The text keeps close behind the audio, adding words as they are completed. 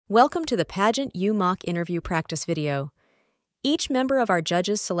Welcome to the Pageant U mock interview practice video. Each member of our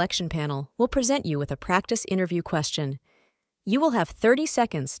judges selection panel will present you with a practice interview question. You will have 30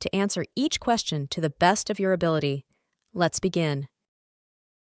 seconds to answer each question to the best of your ability. Let's begin.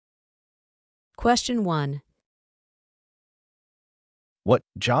 Question 1. What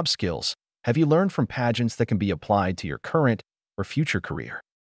job skills have you learned from pageants that can be applied to your current or future career?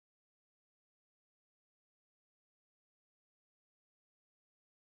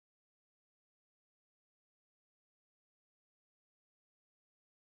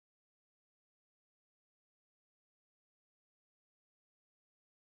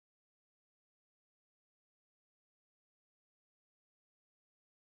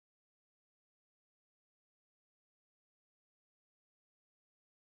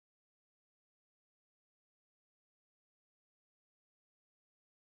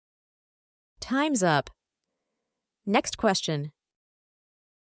 Time's up. Next question.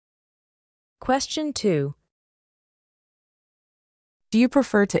 Question 2. Do you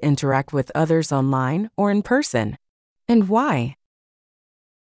prefer to interact with others online or in person? And why?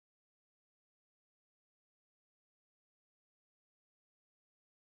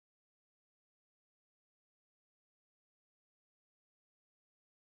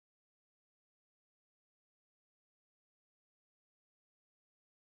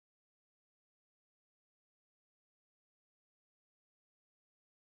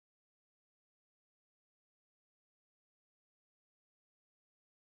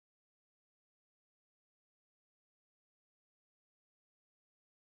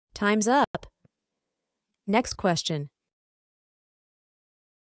 Time's up. Next question.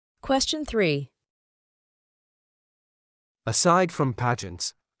 Question 3. Aside from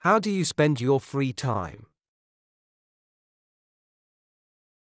pageants, how do you spend your free time?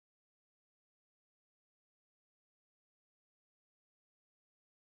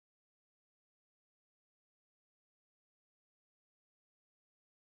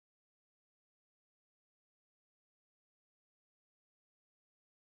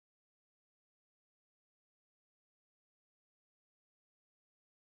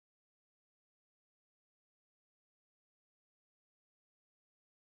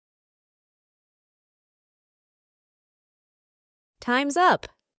 Time's up.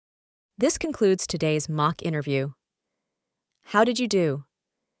 This concludes today's mock interview. How did you do?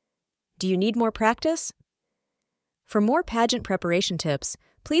 Do you need more practice? For more pageant preparation tips,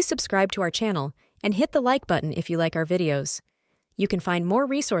 please subscribe to our channel and hit the like button if you like our videos. You can find more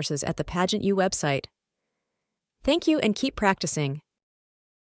resources at the Pageant U website. Thank you and keep practicing.